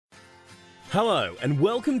Hello and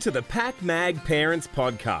welcome to the Pack Mag Parents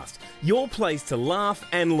Podcast, your place to laugh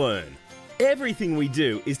and learn. Everything we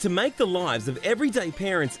do is to make the lives of everyday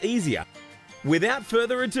parents easier. Without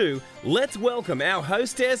further ado, let's welcome our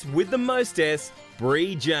hostess with the mostess,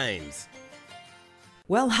 Maree James.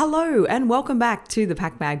 Well, hello and welcome back to the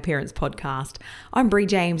Pack Mag Parents Podcast. I'm Maree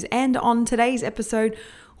James, and on today's episode,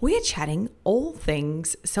 we are chatting all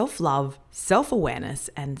things self-love, self-awareness,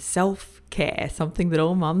 and self-care, something that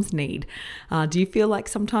all mums need. Do you feel like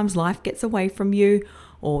sometimes life gets away from you,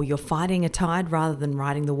 or you're fighting a tide rather than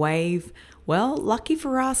riding the wave? Well, lucky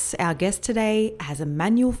for us, our guest today has a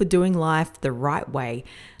manual for doing life the right way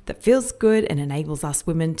that feels good and enables us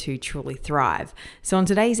women to truly thrive. So on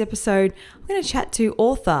today's episode, I'm going to chat to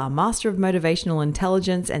author, master of motivational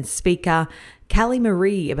intelligence, and speaker, Carlie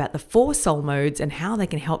Maree, about the 4 soul modes and how they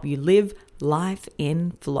can help you live life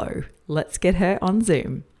in flow. Let's get her on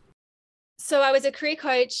Zoom. So I was a career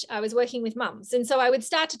coach. I was working with mums. And so I would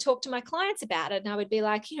start to talk to my clients about it. And I would be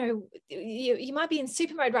like, you might be in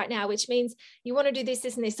super mode right now, which means you want to do this,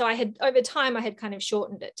 this, and this. So over time, I had kind of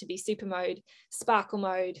shortened it to be super mode, sparkle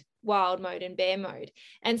mode, wild mode, and bear mode.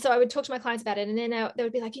 And so I would talk to my clients about it. And then they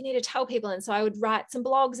would be like, you need to tell people. And so I would write some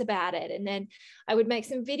blogs about it. And then I would make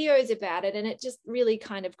some videos about it. And it just really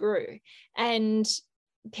kind of grew. And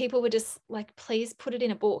people were just like, please put it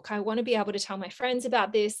in a book. I want to be able to tell my friends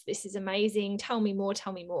about this. This is amazing. Tell me more,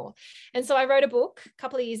 tell me more. And so I wrote a book a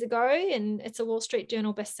couple of years ago, and it's a Wall Street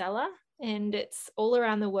Journal bestseller, and it's all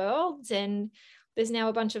around the world. And there's now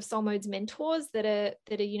a bunch of Soul Modes mentors that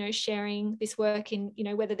are sharing this work in,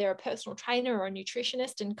 whether they're a personal trainer or a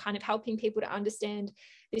nutritionist, and kind of helping people to understand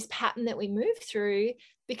this pattern that we move through,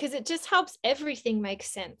 because it just helps everything make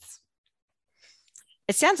sense.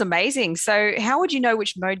 It sounds amazing. So how would you know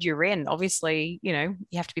which mode you're in? Obviously, you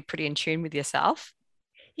have to be pretty in tune with yourself.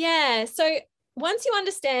 Yeah. So once you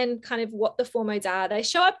understand kind of what the 4 modes are, they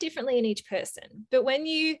show up differently in each person. But when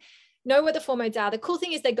you know what the 4 modes are, the cool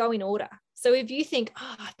thing is they go in order. So if you think,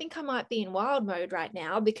 I think I might be in wild mode right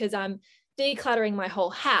now because I'm decluttering my whole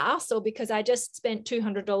house, or because I just spent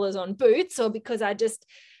 $200 on boots, or because I just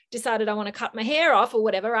decided I want to cut my hair off or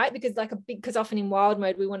whatever, right? Because often in wild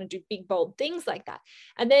mode, we want to do big, bold things like that.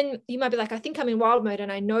 And then you might be like, I think I'm in wild mode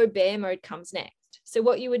and I know bear mode comes next. So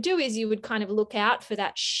what you would do is you would kind of look out for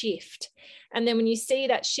that shift. And then when you see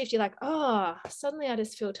that shift, you're like, suddenly I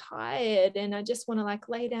just feel tired and I just want to like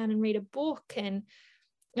lay down and read a book and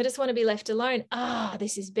I just want to be left alone.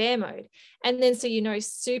 This is bear mode. And then, so,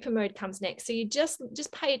 super mode comes next. So you just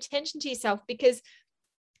pay attention to yourself, because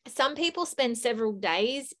some people spend several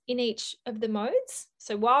days in each of the modes.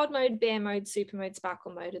 So wild mode, bear mode, super mode,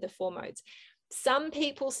 sparkle mode are the 4 modes. Some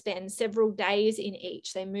people spend several days in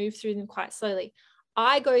each. They move through them quite slowly.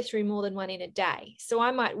 I go through more than one in a day. So I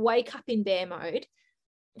might wake up in bear mode,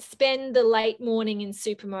 spend the late morning in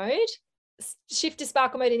super mode, shift to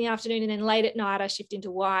sparkle mode in the afternoon, and then late at night I shift into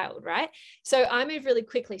wild, right? So I move really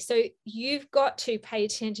quickly. So you've got to pay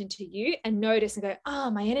attention to you and notice and go,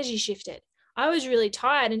 my energy shifted. I was really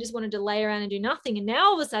tired and just wanted to lay around and do nothing. And now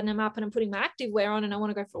all of a sudden I'm up and I'm putting my active wear on and I want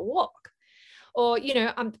to go for a walk. Or,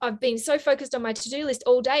 I've been so focused on my to-do list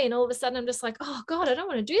all day, and all of a sudden I'm just like, oh God, I don't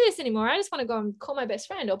want to do this anymore. I just want to go and call my best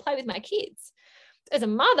friend or play with my kids. As a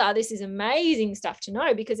mother, this is amazing stuff to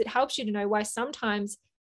know, because it helps you to know why sometimes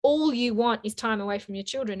all you want is time away from your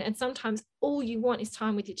children, and sometimes all you want is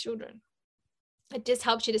time with your children. It just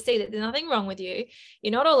helps you to see that there's nothing wrong with you.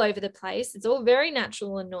 You're not all over the place. It's all very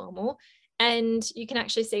natural and normal. And you can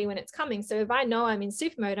actually see when it's coming. So if I know I'm in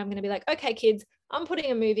super mode, I'm going to be like, okay, kids, I'm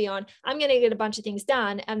putting a movie on. I'm going to get a bunch of things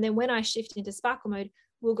done. And then when I shift into sparkle mode,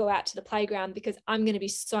 we'll go out to the playground, because I'm going to be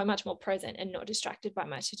so much more present and not distracted by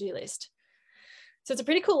my to-do list. So it's a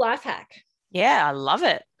pretty cool life hack. Yeah, I love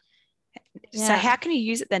it. Yeah. So how can you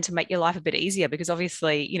use it then to make your life a bit easier? Because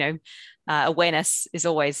obviously, awareness is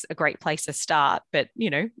always a great place to start. But,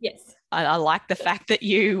 yes, I like the fact that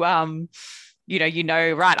you,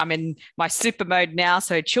 right, I'm in my super mode now.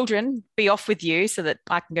 So children, be off with you so that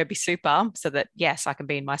I can go be super, so that, yes, I can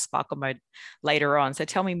be in my sparkle mode later on. So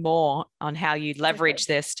tell me more on how you leverage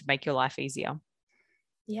this to make your life easier.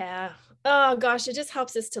 Yeah. Oh gosh, it just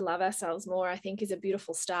helps us to love ourselves more, I think, is a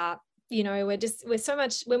beautiful start. We're so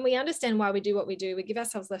much, when we understand why we do what we do, we give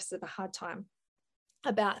ourselves less of a hard time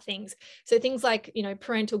about things. So things like,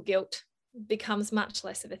 parental guilt becomes much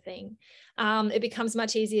less of a thing. It becomes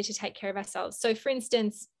much easier to take care of ourselves. So for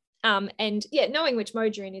instance, And yeah, knowing which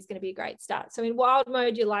mode you're in is going to be a great start. So in wild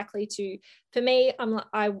mode, you're likely to, for me,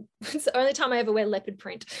 it's the only time I ever wear leopard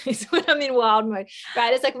print is when I'm in wild mode,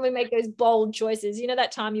 right? It's like when we make those bold choices, you know,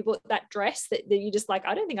 that time you bought that dress that you just like,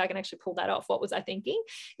 I don't think I can actually pull that off. What was I thinking?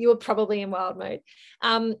 You were probably in wild mode.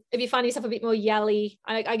 If you find yourself a bit more yelly,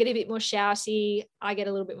 I get a bit more shouty, I get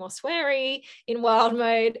a little bit more sweary in wild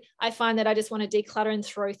mode. I find that I just want to declutter and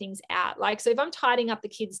throw things out. Like, so if I'm tidying up the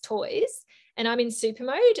kids' toys, and I'm in super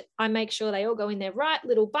mode, I make sure they all go in their right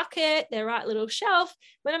little bucket, their right little shelf.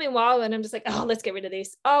 When I'm in wild and I'm just like, oh, let's get rid of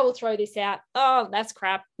this. Oh, we'll throw this out. Oh, that's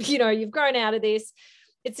crap. You know, you've grown out of this.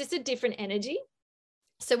 It's just a different energy.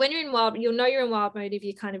 So when you're in wild, you'll know you're in wild mode if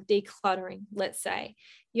you're kind of decluttering, let's say.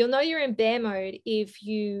 You'll know you're in bear mode if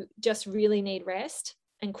you just really need rest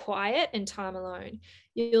and quiet and time alone.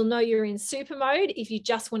 You'll know you're in super mode if you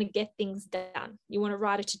just want to get things done. You want to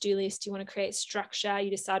write a to-do list, you want to create structure,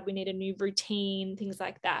 you decide we need a new routine, things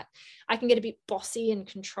like that. I can get a bit bossy and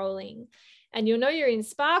controlling. And you'll know you're in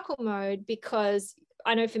sparkle mode because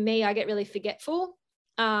I know for me, I get really forgetful.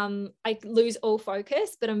 I lose all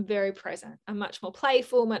focus, but I'm very present. I'm much more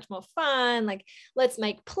playful, much more fun. Like, let's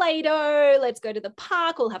make Play-Doh. Let's go to the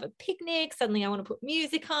park. We'll have a picnic. Suddenly I want to put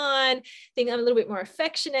music on. I'm a little bit more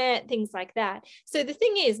affectionate, things like that. So the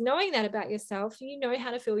thing is, knowing that about yourself, you know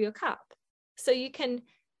how to fill your cup. So you can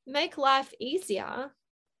make life easier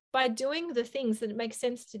by doing the things that make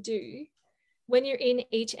sense to do when you're in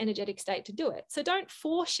each energetic state to do it. So don't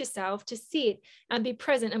force yourself to sit and be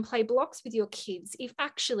present and play blocks with your kids if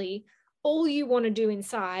actually all you want to do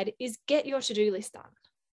inside is get your to-do list done.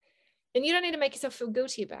 And you don't need to make yourself feel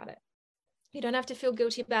guilty about it. You don't have to feel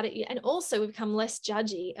guilty about it. And also become less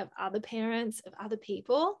judgy of other parents, of other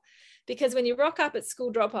people. Because when you rock up at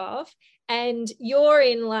school drop-off and you're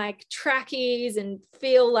in like trackies and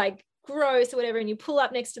feel like gross or whatever, and you pull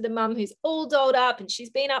up next to the mum who's all dolled up and she's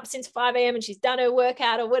been up since 5 a.m. and she's done her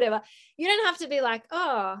workout or whatever, you don't have to be like,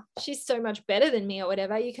 oh, she's so much better than me or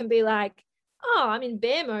whatever. You can be like, oh, I'm in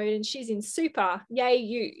bear mode and she's in super, yay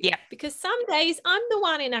you. Yeah. Because some days I'm the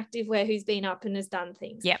one in activewear who's been up and has done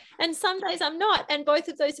things. Yeah. And some days I'm not. And both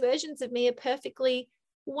of those versions of me are perfectly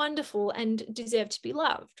wonderful and deserve to be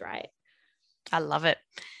loved, right? I love it.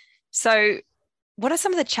 So what are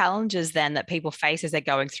some of the challenges then that people face as they're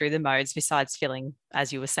going through the modes, besides feeling,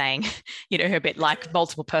 as you were saying, you know, a bit like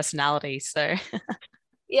multiple personalities? So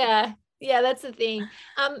yeah, that's the thing.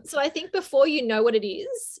 So I think before you know what it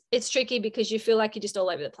is, it's tricky because you feel like you're just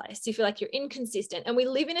all over the place. You feel like you're inconsistent. And we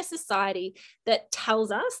live in a society that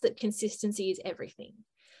tells us that consistency is everything,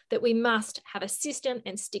 that we must have a system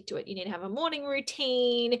and stick to it. You need to have a morning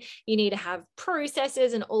routine. You need to have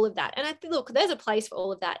processes and all of that. And I think, look, there's a place for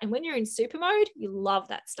all of that. And when you're in super mode, you love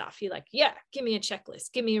that stuff. You're like, yeah, give me a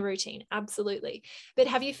checklist, give me a routine. Absolutely. But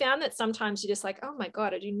have you found that sometimes you're just like, oh my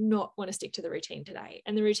God, I do not want to stick to the routine today.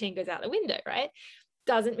 And the routine goes out the window, right?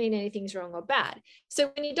 Doesn't mean anything's wrong or bad.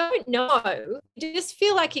 So when you don't know, you just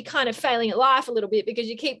feel like you're kind of failing at life a little bit because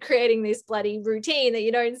you keep creating this bloody routine that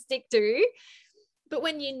you don't stick to. But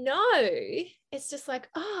when you know, it's just like,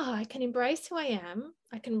 oh, I can embrace who I am.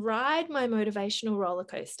 I can ride my motivational roller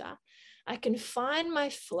coaster. I can find my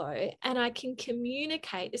flow and I can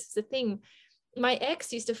communicate. This is the thing. My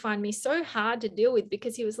ex used to find me so hard to deal with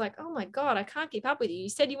because he was like, oh my God, I can't keep up with you. You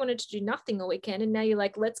said you wanted to do nothing all weekend and now you're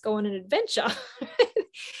like, let's go on an adventure.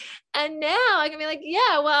 And now I can be like,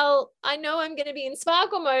 yeah, well, I know I'm going to be in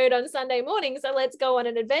sparkle mode on Sunday morning. So let's go on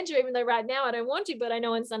an adventure, even though right now I don't want to, but I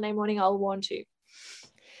know on Sunday morning I'll want to.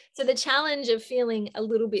 So the challenge of feeling a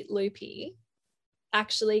little bit loopy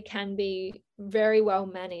actually can be very well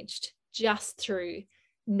managed just through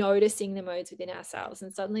noticing the modes within ourselves,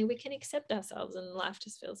 and suddenly we can accept ourselves and life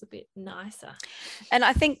just feels a bit nicer. And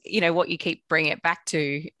I think, you know, what you keep bringing it back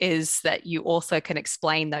to is that you also can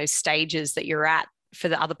explain those stages that you're at for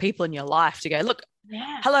the other people in your life to go, look,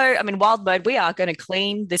 hello, I'm in wild mode. We are going to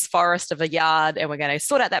clean this forest of a yard and we're going to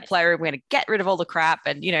sort out that playroom. We're going to get rid of all the crap.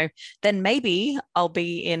 And, you know, then maybe I'll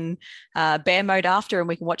be in bear mode after and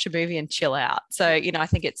we can watch a movie and chill out. So, you know, I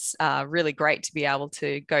think it's really great to be able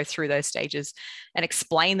to go through those stages and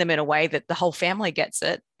explain them in a way that the whole family gets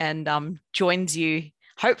it and joins you,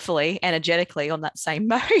 hopefully energetically, on that same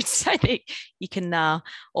mode so that you can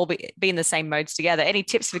all be in the same modes together. Any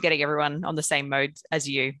tips for getting everyone on the same mode as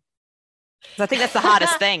you? I think that's the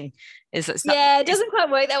hardest thing. It doesn't quite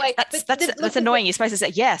work that way. That's annoying. You're supposed to say,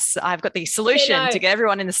 yes, I've got the solution to get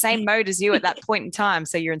everyone in the same mode as you at that point in time.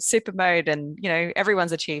 So you're in super mode and, you know,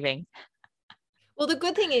 everyone's achieving. Well, the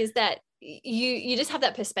good thing is that you just have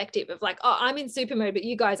that perspective of like, oh, I'm in super mode, but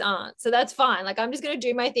you guys aren't. So that's fine. Like, I'm just going to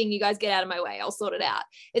do my thing. You guys get out of my way. I'll sort it out.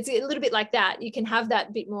 It's a little bit like that. You can have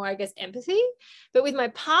that bit more, I guess, empathy. But with my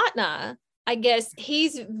partner, I guess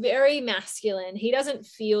he's very masculine. He doesn't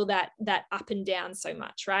feel that up and down so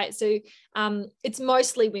much, right? So it's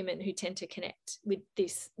mostly women who tend to connect with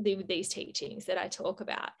these teachings that I talk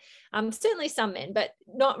about. Certainly some men, but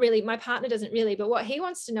not really. My partner doesn't really. But what he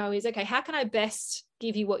wants to know is, okay, how can I best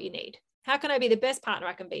give you what you need? How can I be the best partner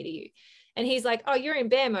I can be to you? And he's like, oh, you're in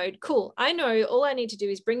bear mode. Cool. I know all I need to do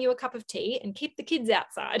is bring you a cup of tea and keep the kids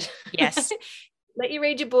outside. Yes. Let you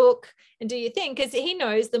read your book and do your thing. Because he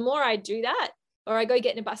knows the more I do that, or I go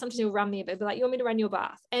get in a bath, sometimes he'll run me a bit, but like, you want me to run your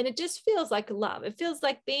bath? And it just feels like love. It feels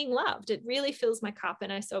like being loved. It really fills my cup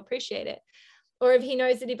and I so appreciate it. Or if he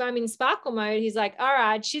knows that if I'm in sparkle mode, he's like, all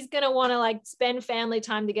right, she's going to want to like spend family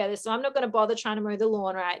time together. So I'm not going to bother trying to mow the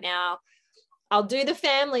lawn right now. I'll do the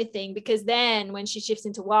family thing, because then when she shifts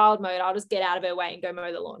into wild mode, I'll just get out of her way and go mow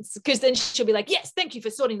the lawns, because then she'll be like, yes, thank you for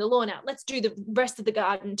sorting the lawn out. Let's do the rest of the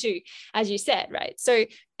garden too, as you said, right? So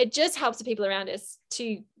it just helps the people around us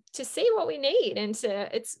to see what we need. And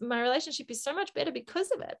my relationship is so much better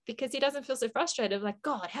because of it, because he doesn't feel so frustrated. Like,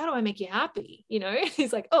 God, how do I make you happy? You know,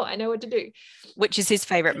 he's like, oh, I know what to do. Which is his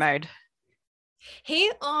favorite mode?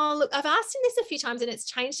 Look, I've asked him this a few times and it's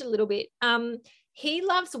changed a little bit. He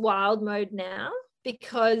loves wild mode now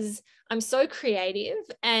because I'm so creative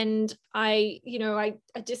and I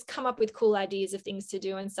just come up with cool ideas of things to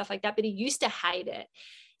do and stuff like that. But he used to hate it.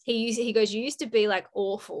 He goes, you used to be like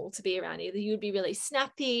awful to be around. Either you would be really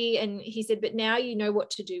snappy. And he said, but now you know what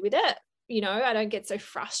to do with it. You know, I don't get so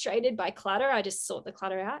frustrated by clutter. I just sort the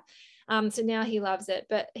clutter out. So now he loves it.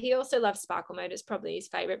 But he also loves sparkle mode. It's probably his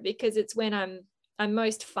favorite because it's when I'm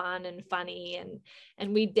most fun and funny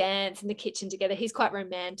and we dance in the kitchen together. He's quite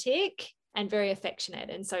romantic and very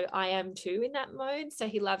affectionate. And so I am too in that mode. So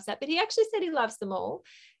he loves that. But he actually said he loves them all.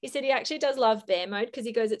 He said he actually does love bear mode because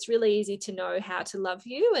he goes, it's really easy to know how to love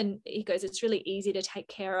you. And he goes, it's really easy to take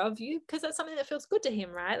care of you because that's something that feels good to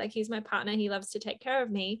him, right? Like, he's my partner. He loves to take care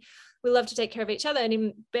of me. We love to take care of each other. And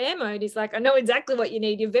in bear mode, he's like, I know exactly what you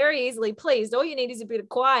need. You're very easily pleased. All you need is a bit of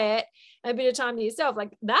quiet and a bit of time to yourself.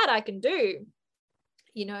 Like, that I can do.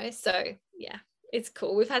 You know, so yeah, it's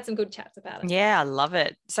cool. We've had some good chats about it. Yeah, I love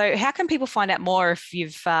it. So how can people find out more if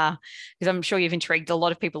you've, because I'm sure you've intrigued a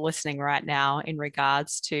lot of people listening right now in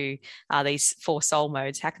regards to these 4 soul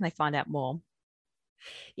modes. How can they find out more?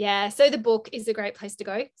 Yeah, so the book is a great place to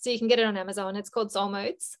go. So you can get it on Amazon. It's called Soul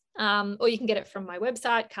Modes. Or you can get it from my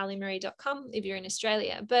website, carliemaree.com, if you're in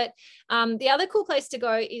Australia. But the other cool place to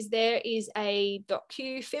go is there is a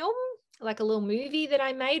docu-film, like a little movie that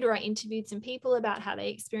I made where I interviewed some people about how they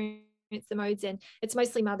experience the modes, and it's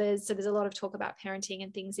mostly mothers. So there's a lot of talk about parenting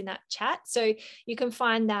and things in that chat. So you can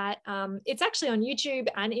find that. It's actually on YouTube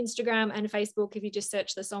and Instagram and Facebook if you just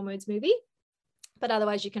search the Soul Modes movie. But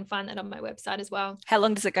otherwise you can find that on my website as well. How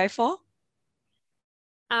long does it go for?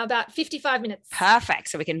 About 55 minutes. Perfect.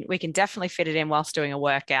 So we can definitely fit it in whilst doing a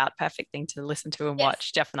workout. Perfect thing to listen to and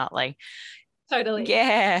watch. Definitely. Totally.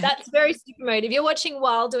 Yeah. That's very super mode. If you're watching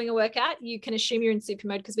while doing a workout, you can assume you're in super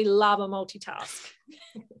mode because we love a multitask.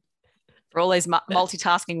 For all those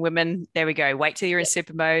multitasking women, there we go. Wait till you're in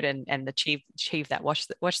super mode and achieve that. Watch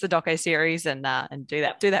the doco series and do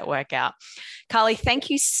that workout. Carlie, thank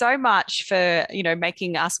you so much for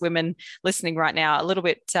making us women listening right now a little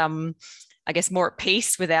bit I guess more at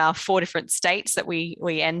peace with our 4 different states that we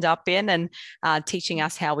end up in, and teaching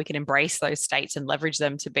us how we can embrace those states and leverage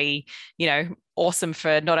them to be, awesome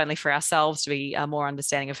for not only for ourselves to be more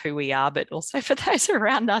understanding of who we are, but also for those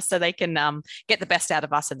around us so they can get the best out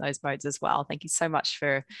of us in those modes as well. Thank you so much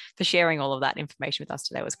for sharing all of that information with us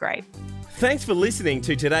today. It was great. Thanks for listening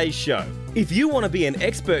to today's show. If you want to be an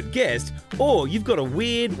expert guest, or you've got a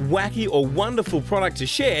weird, wacky, or wonderful product to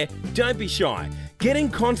share, don't be shy. Get in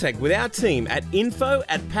contact with our team at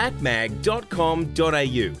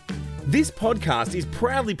info@pacmag.com.au. This podcast is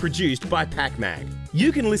proudly produced by PacMag.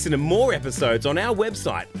 You can listen to more episodes on our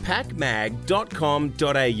website,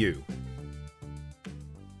 pacmag.com.au.